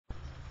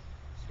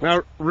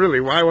Now,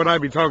 really, why would I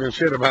be talking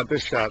shit about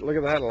this shot? Look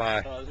at that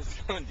lie. Oh, this is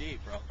going deep,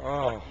 bro.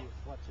 Oh,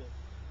 Watch it.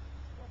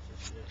 Watch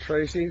this shit.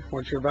 Tracy,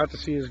 what you're about to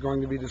see is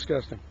going to be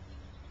disgusting.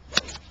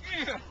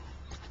 Yeah.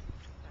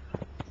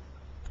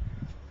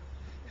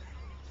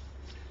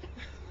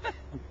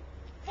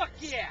 Fuck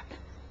yeah!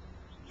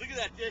 Look at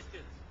that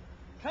distance.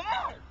 Come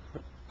on!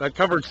 That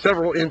covered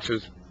several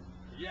inches,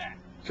 Yeah.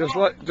 just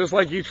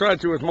like you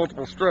tried to with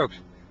multiple strokes.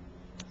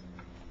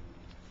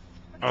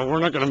 Oh, we're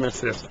not going to miss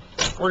this.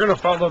 We're going to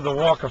follow the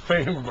walk of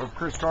fame of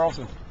Chris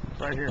Carlson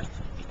right here.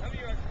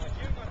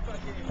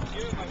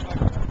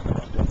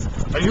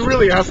 Are you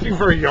really asking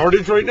for a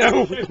yardage right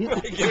now? Give me my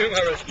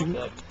rescue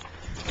club.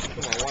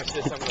 Come on, watch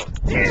this. I'm going.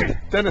 Yeah.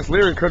 Dennis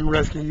Leary couldn't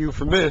rescue you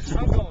from this.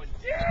 I'm going.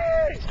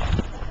 Yeah.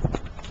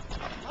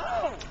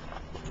 Oh. Watch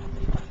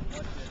this.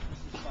 This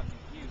is fucking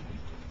huge.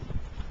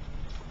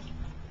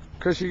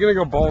 Chris, you going to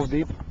go balls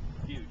deep?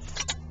 Huge.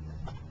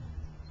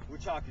 We're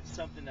talking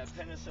something that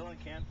penicillin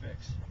can't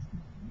fix.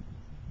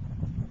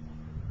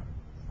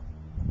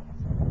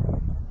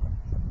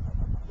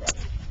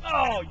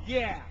 Oh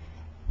yeah!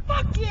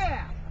 Fuck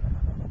yeah!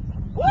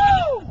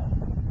 Woo!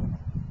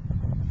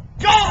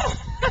 Go!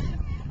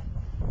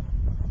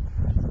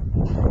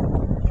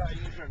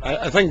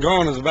 I think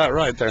going is about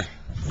right there.